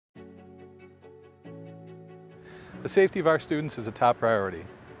The safety of our students is a top priority.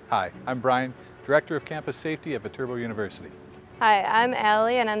 Hi, I'm Brian, Director of Campus Safety at Viterbo University. Hi, I'm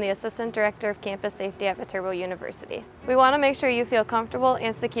Allie and I'm the Assistant Director of Campus Safety at Viterbo University. We want to make sure you feel comfortable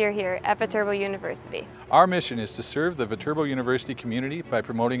and secure here at Viterbo University. Our mission is to serve the Viterbo University community by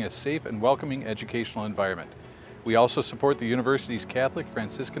promoting a safe and welcoming educational environment. We also support the university's Catholic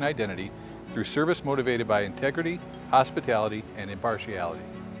Franciscan identity through service motivated by integrity, hospitality, and impartiality.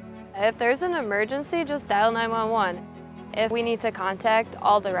 If there's an emergency, just dial 911. If we need to contact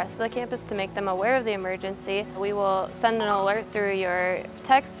all the rest of the campus to make them aware of the emergency, we will send an alert through your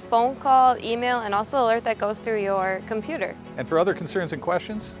text, phone call, email, and also an alert that goes through your computer. And for other concerns and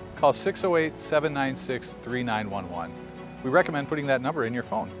questions, call 608-796-3911. We recommend putting that number in your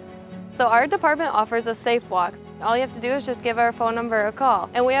phone. So our department offers a safe walk. All you have to do is just give our phone number a call.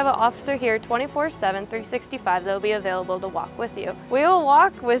 And we have an officer here 24/7, 365 that will be available to walk with you. We will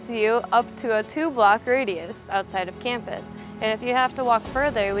walk with you up to a 2-block radius outside of campus. And if you have to walk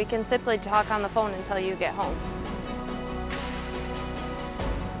further, we can simply talk on the phone until you get home.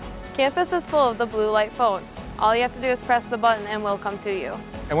 Campus is full of the blue light phones. All you have to do is press the button and we'll come to you.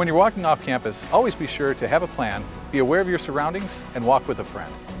 And when you're walking off campus, always be sure to have a plan, be aware of your surroundings, and walk with a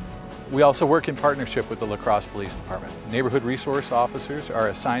friend. We also work in partnership with the La Crosse Police Department. Neighborhood resource officers are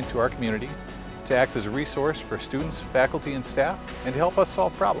assigned to our community to act as a resource for students, faculty, and staff, and to help us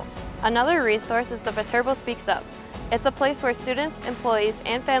solve problems. Another resource is the Viterbo Speaks Up. It's a place where students, employees,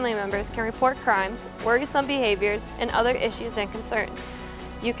 and family members can report crimes, worrisome behaviors, and other issues and concerns.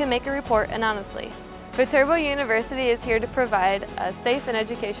 You can make a report anonymously. Viterbo University is here to provide a safe and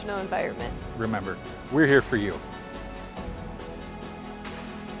educational environment. Remember, we're here for you.